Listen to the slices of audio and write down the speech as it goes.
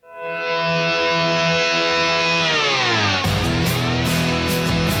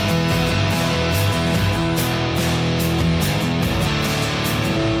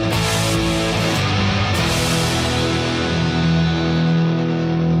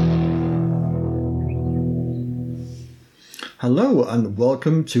Hello and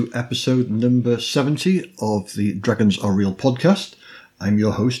welcome to episode number 70 of the Dragons Are Real podcast. I'm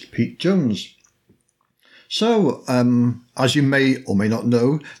your host, Pete Jones. So, as you may or may not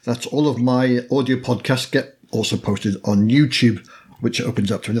know, that all of my audio podcasts get also posted on YouTube, which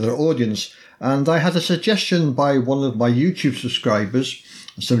opens up to another audience. And I had a suggestion by one of my YouTube subscribers,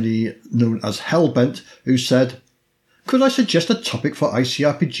 somebody known as Hellbent, who said, "Could I suggest a topic for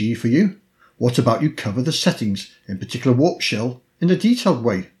ICRPG for you? What about you cover the settings, in particular Warp Shell, in a detailed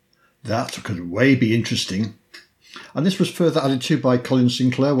way? That could way be interesting." And this was further added to by Colin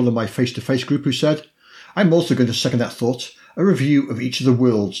Sinclair, one of my face-to-face group, who said, "I'm also going to second that thought, a review of each of the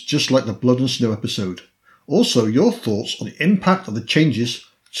worlds, just like the Blood and Snow episode. Also, your thoughts on the impact of the changes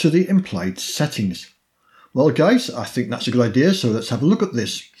to the implied settings." Well, guys, I think that's a good idea, so let's have a look at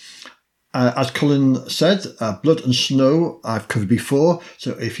this. As Colin said, Blood and Snow I've covered before,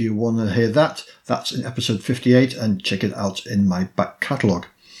 so if you want to hear that, that's in episode 58 and check it out in my back catalogue.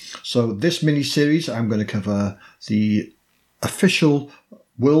 So this mini-series, I'm going to cover the official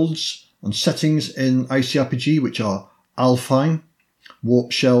worlds and settings in ICRPG, which are Alfheim,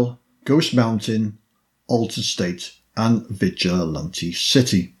 Warp Shell, Ghost Mountain, Altered State, and Vigilante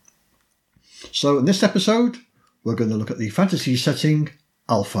City. So in this episode, we're going to look at the fantasy setting,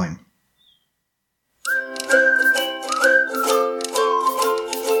 Alfheim.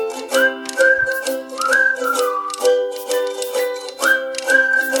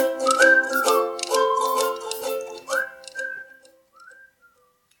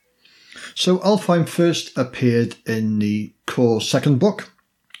 So Alfheim first appeared in the core second book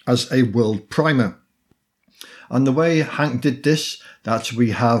as a world primer. And the way Hank did this, that we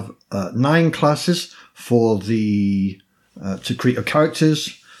have 9 classes for to create your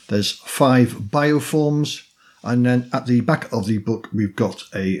characters. There's 5 bioforms. And then at the back of the book, we've got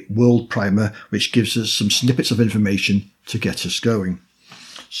a world primer, which gives us some snippets of information to get us going.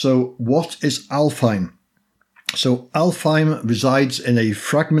 So what is Alfheim? So Alfheim resides in a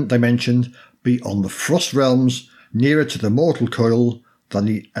fragment dimension beyond the Frost Realms, nearer to the mortal coil than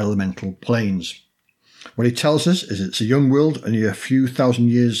the elemental planes. What it tells us is it's a young world, only a few thousand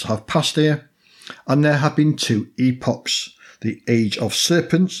years have passed here, and there have been 2 epochs, the Age of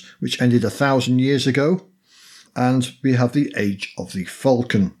Serpents, which ended 1,000 years ago, and we have the Age of the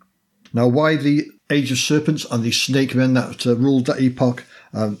Falcon. Now, why the Age of Serpents and the Snake Men that ruled that epoch,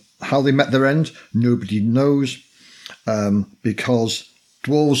 how they met their end, nobody knows, because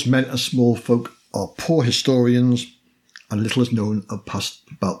dwarves, men and small folk are poor historians, and little is known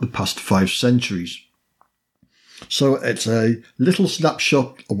about the past 5 centuries. So it's a little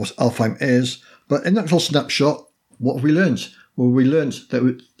snapshot of what Alfheim is, but in that little snapshot, what have we learnt? Well, we learnt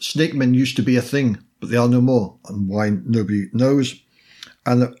that snake men used to be a thing, but they are no more, and why nobody knows.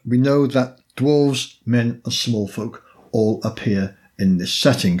 And we know that dwarves, men and small folk all appear in this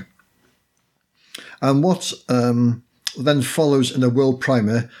setting. And what then follows in the world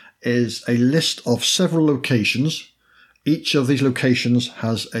primer is a list of several locations. Each of these locations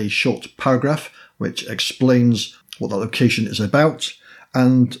has a short paragraph which explains what that location is about,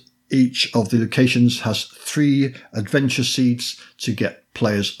 and each of the locations has 3 adventure seeds to get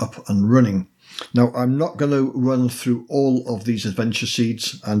players up and running. Now, I'm not going to run through all of these adventure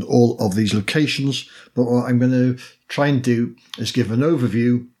seeds and all of these locations, but what I'm going to try and do is give an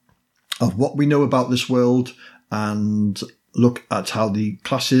overview of what we know about this world and look at how the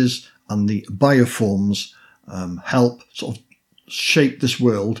classes and the bioforms help sort of shape this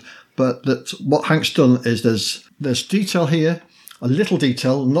world. But that what Hank's done is there's detail here, a little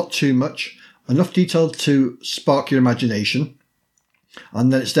detail, not too much, enough detail to spark your imagination.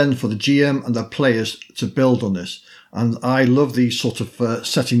 And then it's then for the GM and the players to build on this. And I love these sort of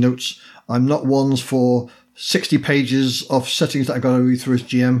setting notes. I'm not ones for 60 pages of settings that I've got to read through as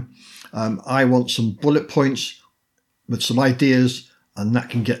GM. I want some bullet points with some ideas, and that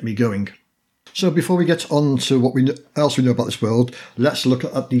can get me going. So before we get on to what else we know about this world, let's look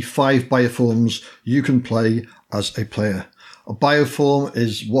at the 5 bioforms you can play as a player. A bioform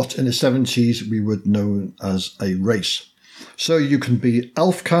is what in the 70s we would know as a race. So you can be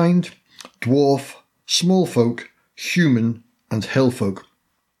elf-kind, dwarf, small folk, human, and hill folk.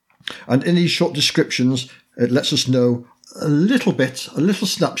 And in these short descriptions, it lets us know a little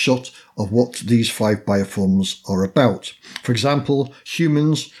snapshot of what these 5 bioforms are about. For example,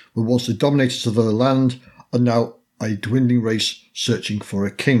 humans were once the dominators of the land and now a dwindling race searching for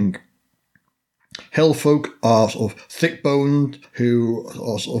a king. Hill folk are sort of thick-boned, who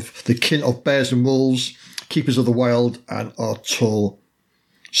are sort of the kin of bears and wolves, keepers of the wild, and are tall.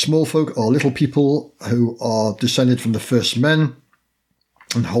 Small folk are little people who are descended from the first men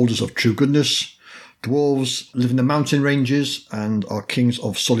and holders of true goodness. dwarves live in the mountain ranges and are kings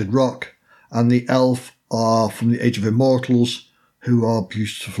of solid rock, and the elf are from the age of immortals, who are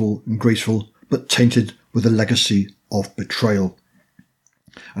beautiful and graceful, but tainted with a legacy of betrayal.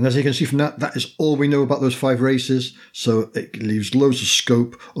 And as you can see from that, that is all we know about those 5 races, so it leaves loads of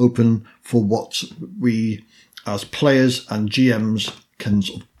scope open for what we, as players and GMs, can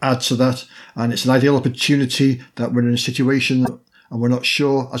sort of add to that. And it's an ideal opportunity that we're in a situation and we're not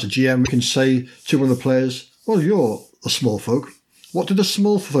sure. As a GM, we can say to one of the players, well, you're a small folk. What do the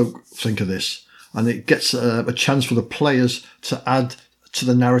small folk think of this? And it gets a chance for the players to add to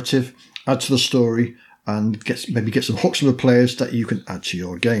the narrative, add to the story, and maybe get some hooks from the players that you can add to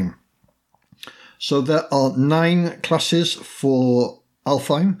your game. So there are 9 classes for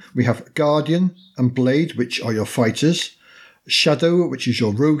Alfheim. We have Guardian and Blade, which are your fighters. Shadow, which is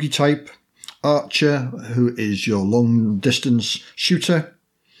your roguey type. Archer, who is your long distance shooter.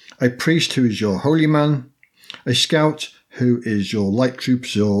 A Priest, who is your holy man. A Scout, who is your light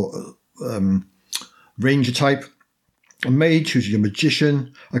troops, your ranger type. A Mage, who's your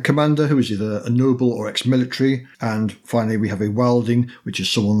magician. A Commander, who is either a noble or ex-military. And finally, we have a Wilding, which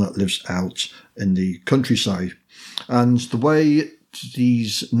is someone that lives out in the countryside. And the way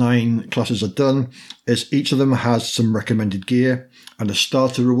these 9 classes are done is each of them has some recommended gear and a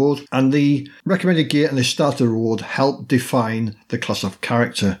starter reward. And the recommended gear and the starter reward help define the class of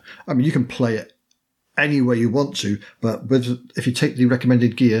character. I mean, you can play it any way you want to, but if you take the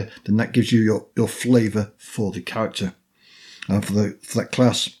recommended gear, then that gives you your flavour for the character, for that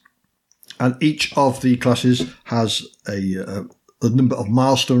class. And each of the classes has a number of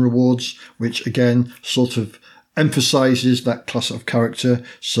milestone rewards, which again sort of emphasises that class of character.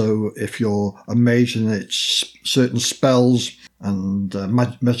 So if you're a mage, then it's certain spells and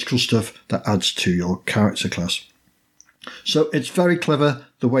magical stuff that adds to your character class. So it's very clever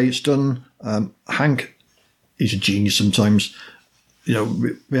the way it's done. Hank is a genius sometimes. You know,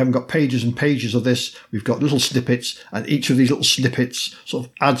 we haven't got pages and pages of this. We've got little snippets, and each of these little snippets sort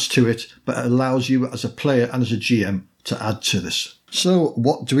of adds to it, but it allows you as a player and as a GM to add to this. So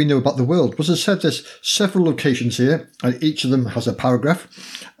what do we know about the world? Well, as I said, there's several locations here, and each of them has a paragraph.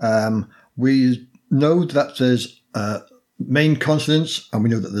 We know that there's main continents, and we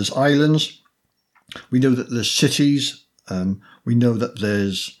know that there's islands. We know that there's cities. We know that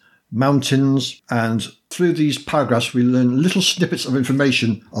there's mountains, and through these paragraphs we learn little snippets of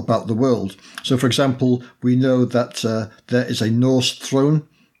information about the world. So, for example, we know that there is a Norse throne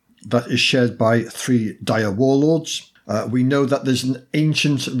that is shared by 3 dire warlords. We know that there's an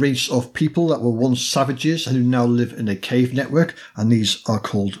ancient race of people that were once savages and who now live in a cave network, and these are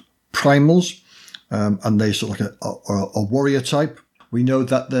called primals, and they're sort of like a warrior type. We know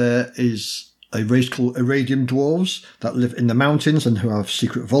that there is a race called Iradium dwarves that live in the mountains and who have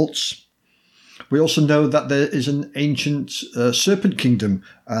secret vaults. We also know that there is an ancient serpent kingdom,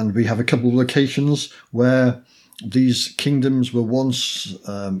 and we have a couple of locations where these kingdoms were once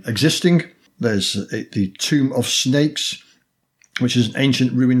existing. There's the Tomb of Snakes, which is an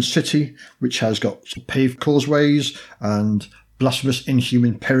ancient ruined city, which has got paved causeways and blasphemous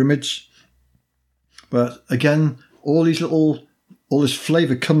inhuman pyramids. But again, all this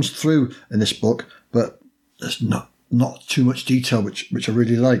flavour comes through in this book, but there's not too much detail, which I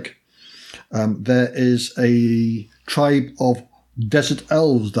really like. There is a tribe of desert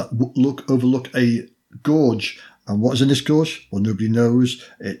elves that overlook a gorge. And what is in this gorge? Well, nobody knows.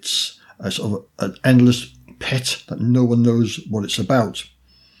 It's a sort of an endless pit that no one knows what it's about.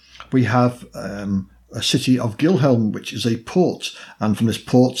 We have a city of Gilhelm, which is a port. And from this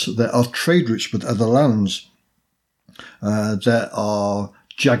port, there are trade routes with other lands. There are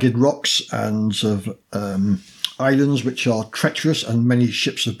jagged rocks and islands which are treacherous, and many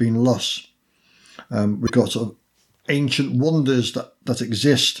ships have been lost. We've got sort of ancient wonders that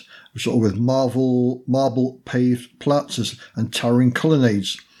exist, sort of with marble paved plazas and towering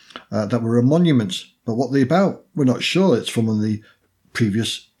colonnades that were a monument. But what they're about, we're not sure. It's from one of the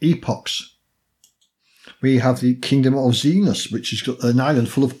previous epochs. We have the Kingdom of Zenus, which has got an island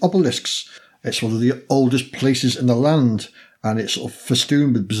full of obelisks. It's one of the oldest places in the land, and it's sort of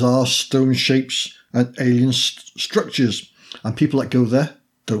festooned with bizarre stone shapes and alien structures. And people that go there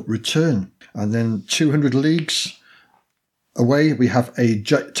don't return. And then 200 leagues away, we have a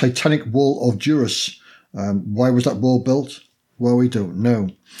titanic wall of Duras. Why was that wall built? Well, we don't know.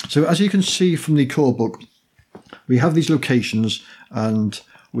 So as you can see from the core book, we have these locations, and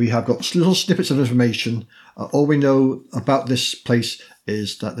we have got little snippets of information. All we know about this place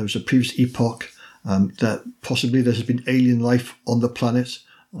is that there was a previous epoch, that possibly there has been alien life on the planet.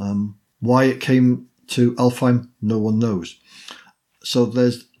 Why it came to Alfheim, no one knows. So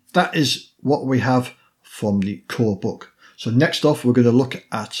that is what we have from the core book. So next off, we're going to look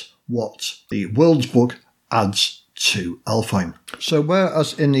at what the Worlds book adds to Alfheim. So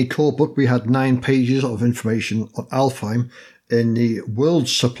whereas in the core book we had 9 pages of information on Alfheim, in the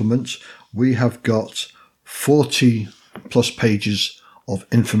Worlds supplement we have got 40 plus pages of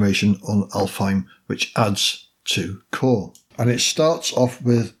information on Alfheim, which adds to core. And it starts off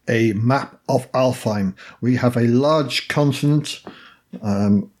with a map of Alfheim. We have a large continent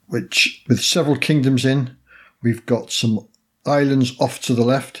which with several kingdoms in. We've got some islands off to the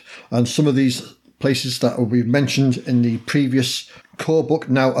left, and some of these places that we've mentioned in the previous core book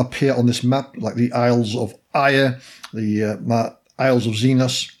now appear on this map, like the Isles of Aya, the Isles of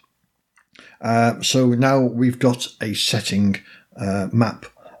Xenos. So now we've got a setting map.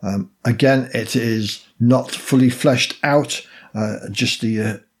 Again, it is not fully fleshed out,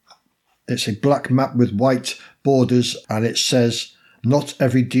 it's a black map with white borders, and it says, "Not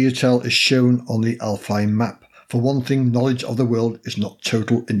every detail is shown on the Alfheim map. For one thing, knowledge of the world is not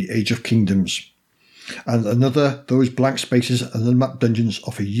total in the Age of Kingdoms. And another, those blank spaces and unmapped dungeons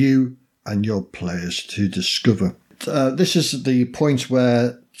offer you and your players to discover." This is the point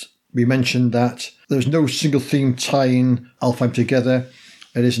where we mentioned that there's no single theme tying Alfheim together.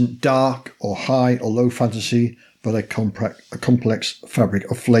 It isn't dark or high or low fantasy, but a complex fabric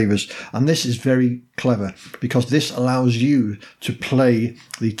of flavours. And this is very clever because this allows you to play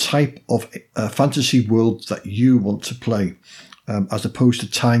the type of fantasy world that you want to play, as opposed to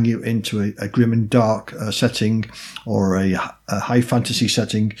tying you into a grim and dark setting or a high fantasy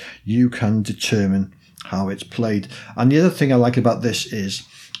setting. You can determine how it's played. And the other thing I like about this is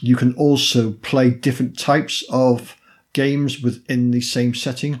you can also play different types of games within the same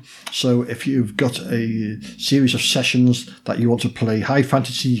setting. So if you've got a series of sessions that you want to play high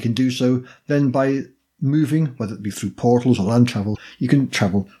fantasy, you can do so. Then by moving, whether it be through portals or land travel, you can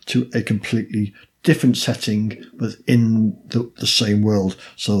travel to a completely different setting within the same world.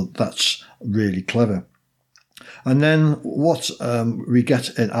 So that's really clever. And then what we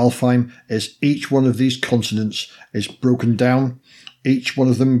get in Alfheim is each one of these continents is broken down. Each one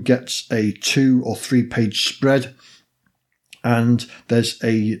of them gets a 2 or 3 page spread. And there's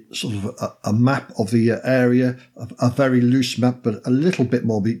a sort of a map of the area, a very loose map, but a little bit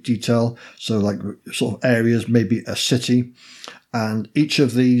more detail. So like sort of areas, maybe a city. And each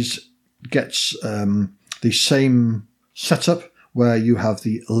of these gets the same setup where you have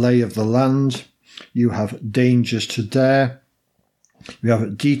the lay of the land, you have dangers to dare, you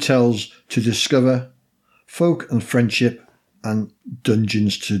have details to discover, folk and friendship, and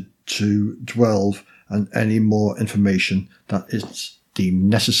dungeons to delve, and any more information that is deemed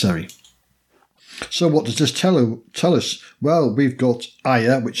necessary. So what does this tell us? Well, we've got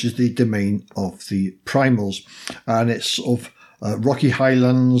Aya, which is the domain of the primals, and it's sort of rocky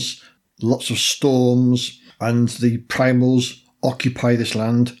highlands, lots of storms, and the primals occupy this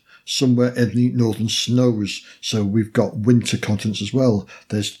land somewhere in the northern snows. So we've got winter continents as well.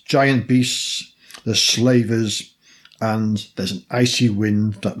 There's giant beasts, there's slavers, and there's an icy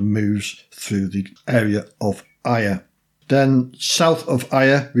wind that moves through the area of Aya. Then south of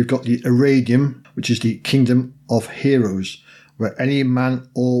Aya, we've got the Iradium, which is the kingdom of heroes, where any man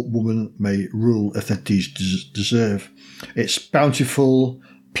or woman may rule if their deeds deserve. It's bountiful,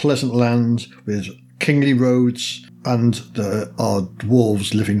 pleasant land with kingly roads, and there are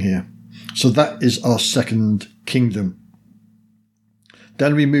dwarves living here. So that is our second kingdom.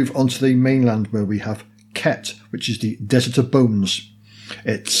 Then we move on to the mainland, where we have Ket, which is the Desert of Bones.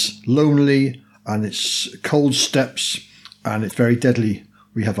 It's lonely, and it's cold steppes, and it's very deadly.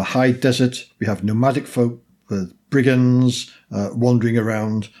 We have a high desert, we have nomadic folk with brigands wandering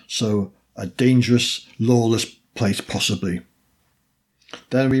around, so a dangerous, lawless place possibly.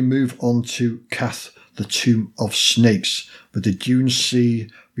 Then we move on to Kath, the Tomb of Snakes. With the dune sea,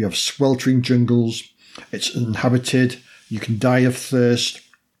 we have sweltering jungles, it's uninhabited, you can die of thirst.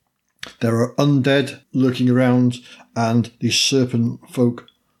 There are undead lurking around, and the serpent folk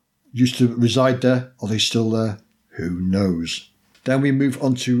used to reside there. Are they still there? Who knows? Then we move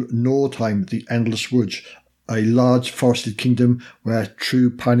on to Nordheim, the Endless Woods, a large forested kingdom where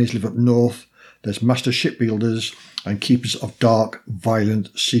true pioneers live up north. There's master shipbuilders and keepers of dark,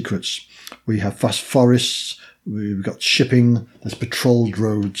 violent secrets. We have vast forests, we've got shipping, there's patrolled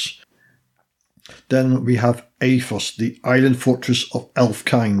roads. Then we have Athos, the island fortress of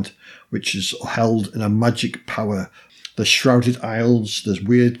Elfkind, which is held in a magic power. There's shrouded isles, there's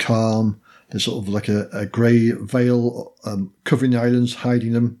weird calm, there's sort of like a grey veil covering the islands,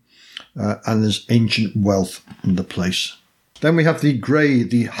 hiding them, and there's ancient wealth in the place. Then we have the Grey,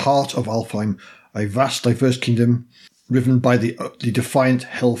 the heart of Alfheim, a vast, diverse kingdom riven by the defiant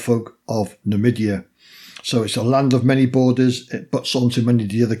hill folk of Numidia. So it's a land of many borders. It butts onto many of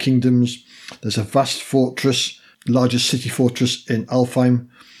the other kingdoms. There's a vast fortress, largest city fortress in Alfheim.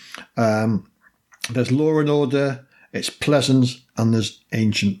 There's law and order. It's pleasant, and there's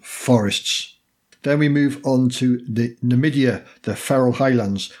ancient forests. Then we move on to the Numidia, the feral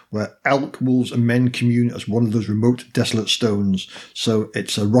highlands, where elk, wolves and men commune as one of those remote, desolate stones. So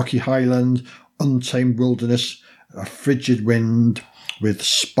it's a rocky highland, untamed wilderness, a frigid wind with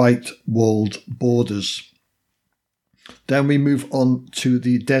spiked walled borders. Then we move on to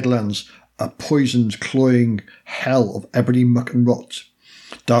the Deadlands, a poisoned, cloying hell of ebony muck and rot.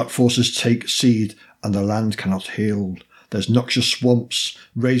 Dark forces take seed, and the land cannot heal. There's noxious swamps,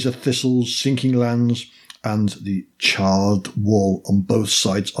 razor thistles, sinking lands, and the charred wall on both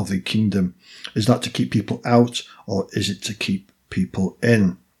sides of the kingdom. Is that to keep people out, or is it to keep people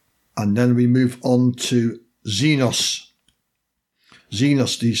in? And then we move on to Xenos.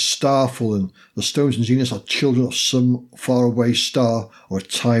 Xenos, the star-fallen. The stones in Xenos are children of some faraway star or a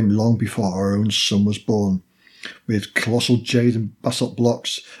time long before our own sun was born. With colossal jade and basalt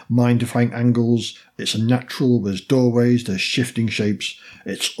blocks, mind-defying angles, it's unnatural, there's doorways, there's shifting shapes,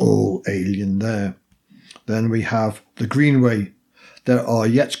 it's all alien there. Then we have the Greenway. There are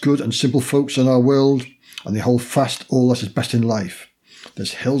yet good and simple folks in our world, and they hold fast all that is best in life.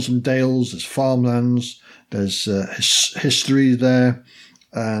 There's hills and dales, there's farmlands, there's history there,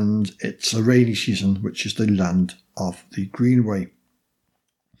 and it's a rainy season, which is the land of the Greenway.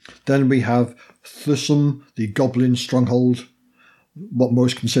 Then we have Thursum, the goblin stronghold, what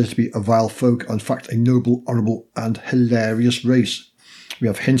most consider to be a vile folk, in fact a noble, honourable and hilarious race. We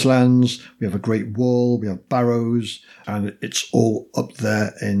have hinterlands, we have a great wall, we have barrows, and it's all up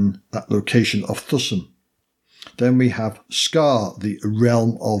there in that location of Thursum. Then we have Scar, the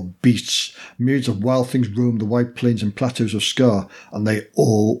realm of beasts. Myriads of wild things roam the wide plains and plateaus of Scar, and they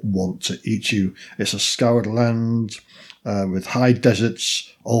all want to eat you. It's a scoured land with high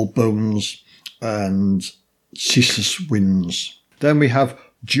deserts, old bones, and ceaseless winds. Then we have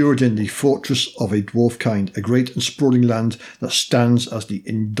Duradin, the fortress of a dwarf kind, a great and sprawling land that stands as the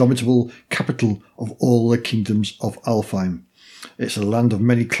indomitable capital of all the kingdoms of Alfheim. It's a land of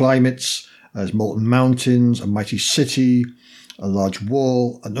many climates. There's molten mountains, a mighty city, a large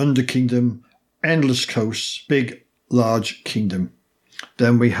wall, an under-kingdom, endless coasts, big, large kingdom.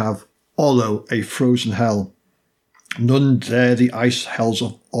 Then we have Ollo, a frozen hell. None dare the ice hells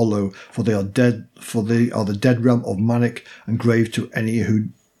of Ollo, for they are dead. For they are the dead realm of Manic, and grave to any who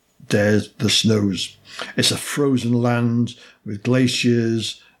dares the snows. It's a frozen land with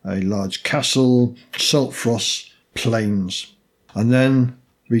glaciers, a large castle, salt frosts, plains, and then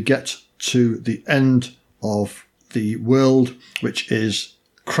we get to the end of the world, which is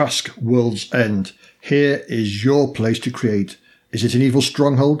Krask World's End. Here is your place to create. Is it an evil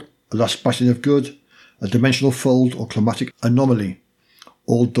stronghold, a last bastion of good, a dimensional fold or climatic anomaly?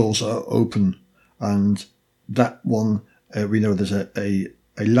 All doors are open, and that one we know there's a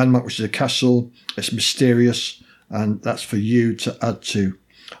landmark which is a castle. It's mysterious, and that's for you to add to.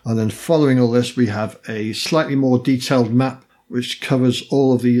 And then following all this, we have a slightly more detailed map which covers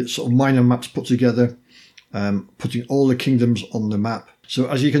all of the sort of minor maps put together, putting all the kingdoms on the map. So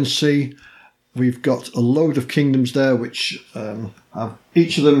as you can see, we've got a load of kingdoms there, which have,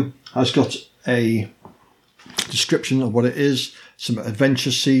 each of them has got a description of what it is, some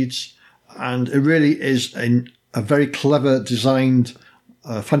adventure seeds, and it really is a very clever designed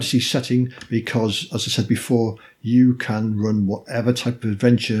fantasy setting, because, as I said before, you can run whatever type of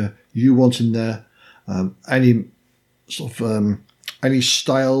adventure you want in there, any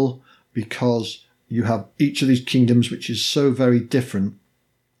style, because you have each of these kingdoms which is so very different,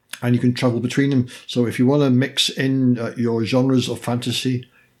 and you can travel between them. So if you want to mix in your genres of fantasy,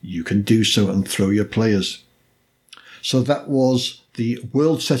 you can do so and throw your players. So that was the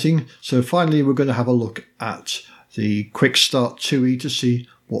world setting. So finally we're going to have a look at the Quick Start 2e to see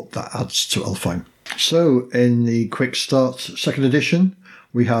what that adds to Alfheim. So in the Quick Start 2nd edition,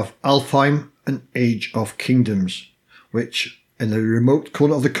 we have Alfheim, an Age of Kingdoms, which in the remote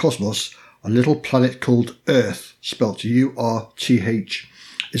corner of the cosmos, a little planet called Earth, spelt U-R-T-H,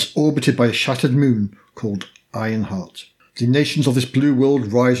 is orbited by a shattered moon called Ironheart. The nations of this blue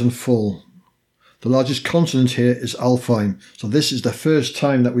world rise and fall. The largest continent here is Alfheim, so this is the first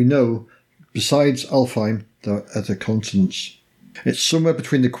time that we know, besides Alfheim, there are other continents. It's somewhere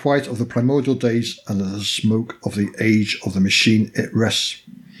between the quiet of the primordial days and the smoke of the age of the machine it rests,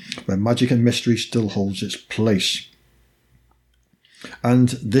 where magic and mystery still holds its place. And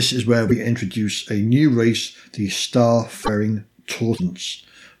this is where we introduce a new race, the Starfaring Tautons,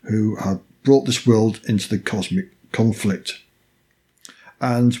 who have brought this world into the cosmic conflict.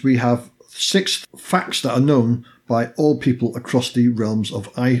 And we have 6 facts that are known by all people across the realms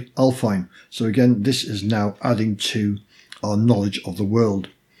of Alfheim. So again, this is now adding to our knowledge of the world.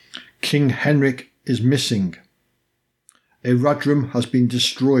 King Henrik is missing. Eradrum has been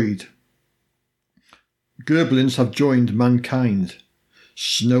destroyed. Gerblins have joined mankind.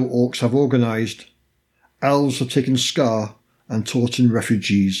 Snow Orcs have organised. Elves have taken Scar, and Tauren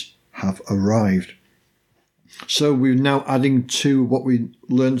refugees have arrived. So we're now adding to what we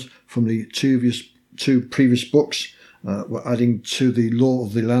learned from the two previous books. We're adding to the law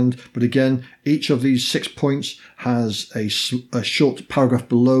of the land. But again, each of these 6 points has a short paragraph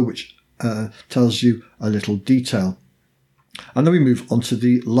below which tells you a little detail. And then we move on to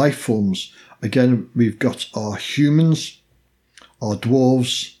the life forms. Again, we've got our humans, our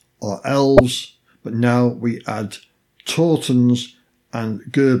dwarves, our elves, but now we add Tautens and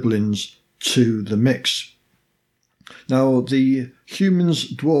Gerblins to the mix. Now, the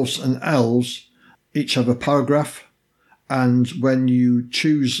humans, dwarves and elves each have a paragraph, and when you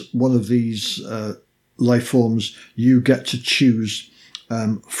choose one of these life forms, you get to choose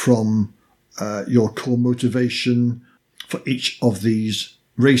from your core motivation for each of these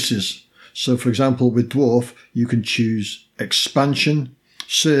races. So, for example, with dwarf, you can choose expansion,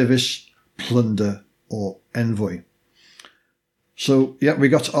 service, plunder, or envoy. So, yeah, we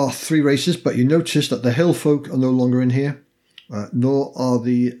got our 3 races, but you notice that the hill folk are no longer in here, nor are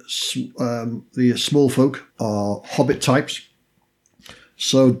the small folk are hobbit types.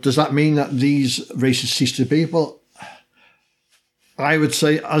 So, does that mean that these races cease to be? Well, I would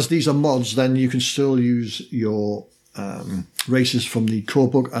say as these are mods, then you can still use your races from the core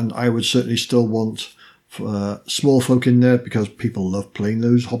book, and I would certainly still want small folk in there because people love playing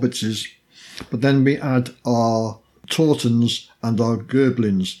those hobbitses. But then we add our Tautens and our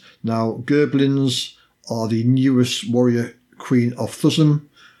Gerblins. Now, Gerblins are the newest warrior queen of Thusum,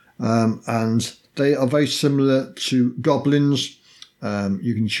 and they are very similar to goblins.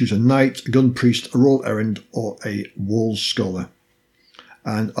 You can choose a knight, a gun priest, a royal errand, or a wall scholar.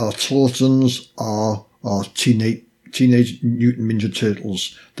 And our Tautens are our Teenage Mutant Ninja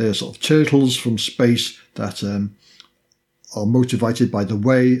Turtles. They're sort of turtles from space that are motivated by the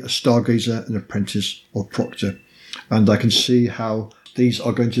way, a stargazer, an apprentice, or proctor. And I can see how these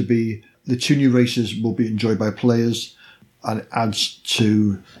are going to be, the 2 new races will be enjoyed by players, and it adds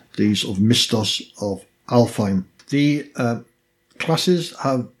to the sort of mythos of Alfheim. The classes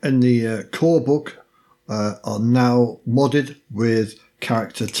have in the core book are now modded with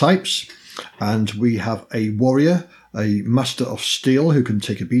character types, and we have a warrior, a master of steel who can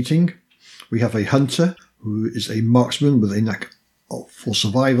take a beating. We have a hunter who is a marksman with a knack for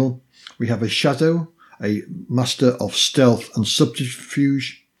survival. We have a shadow, a master of stealth and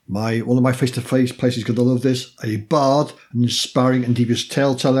subterfuge. One of my face-to-face players is going to love this. A bard, an inspiring and devious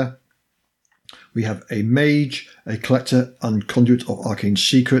tale teller. We have a mage, a collector and conduit of arcane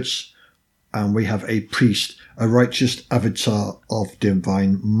secrets. And we have a priest, a righteous avatar of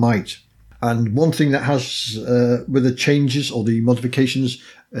divine might. And one thing that has, with the changes or the modifications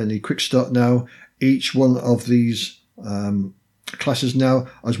in the quick start now, each one of these classes now,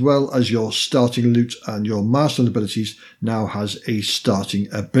 as well as your starting loot and your milestone abilities, now has a starting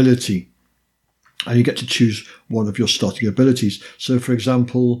ability. And you get to choose one of your starting abilities. So, for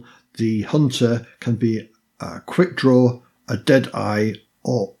example, the hunter can be a quick draw, a dead eye,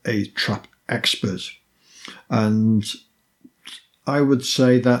 or a trap expert. And I would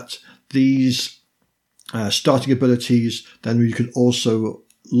say that these starting abilities, then you can also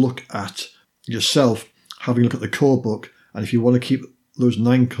look at yourself, having a look at the core book, and if you want to keep those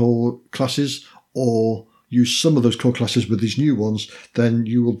 9 core classes or use some of those core classes with these new ones, then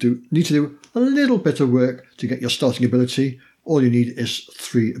you will need to do a little bit of work to get your starting ability. All you need is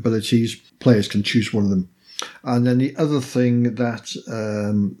 3 abilities. Players can choose one of them. And then the other thing that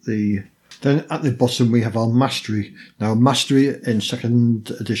then at the bottom we have our mastery. Now, mastery in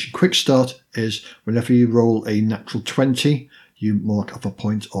 2nd edition quick start is whenever you roll a natural 20, you mark up a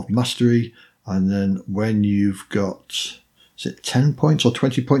point of mastery. And then when you've got, is it 10 points or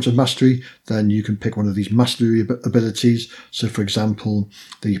 20 points of mastery, then you can pick one of these mastery abilities. So, for example,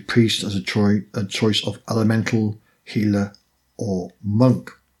 the priest has a choice of elemental, healer, or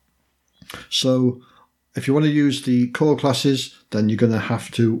monk. So, if you want to use the core classes, then you're going to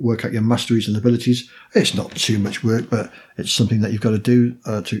have to work out your masteries and abilities. It's not too much work, but it's something that you've got to do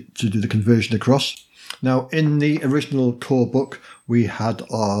to do the conversion across. Now, in the original core book, we had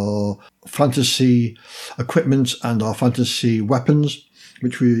our fantasy equipment and our fantasy weapons,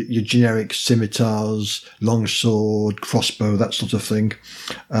 which were your generic scimitars, longsword, crossbow, that sort of thing.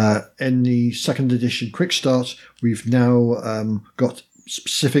 In the second edition Quick Start, we've now got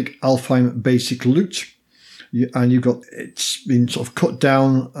specific Alfheim basic loot, and it's been sort of cut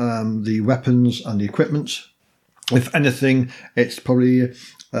down, the weapons and the equipment. If anything, it's probably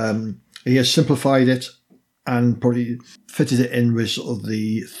he has simplified it and probably fitted it in with sort of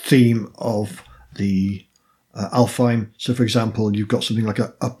the theme of the Alfheim. So, for example, you've got something like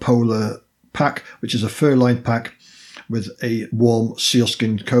a polar pack, which is a fur-lined pack with a warm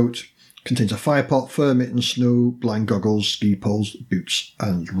sealskin coat. Contains a firepot, fur mittens, snow, blind goggles, ski poles, boots,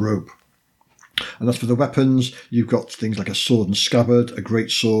 and rope. And as for the weapons, you've got things like a sword and scabbard, a great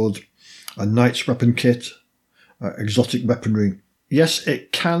sword, a knight's weapon kit, exotic weaponry. Yes,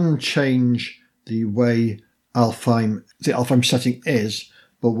 it can change the way the Alfheim setting is,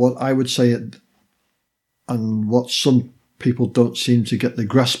 but what I would say, and what some people don't seem to get the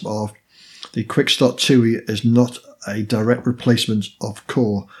grasp of, the Quick Start 2 is not a direct replacement of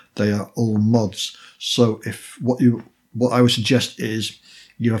core. They are all mods. So what I would suggest is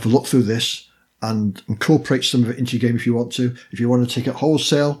you have a look through this and incorporate some of it into your game if you want to. If you want to take it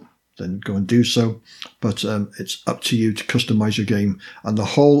wholesale, then go and do so. But it's up to you to customize your game. And the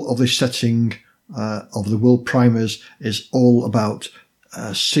whole of the setting of the World Primers is all about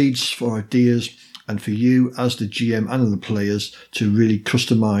seeds for ideas, and for you as the GM and the players to really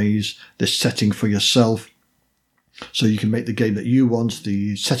customize this setting for yourself, so you can make the game that you want,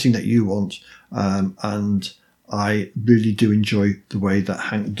 the setting that you want. And I really do enjoy the way that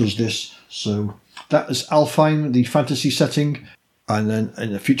Hank does this. So that is Alfheim, the fantasy setting. And then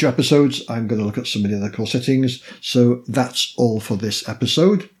in the future episodes, I'm going to look at some of the other core settings. So that's all for this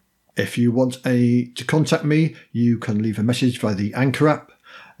episode. If you want to contact me, you can leave a message via the Anchor app.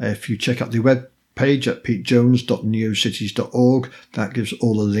 If you check out the web page at petejones.neocities.org, that gives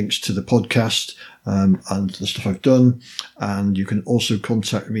all the links to the podcast and the stuff I've done. And you can also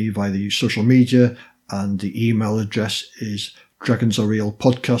contact me via the social media, and the email address is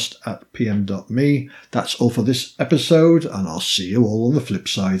dragonsarealpodcast@pm.me. That's all for this episode, and I'll see you all on the flip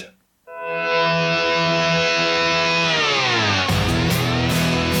side.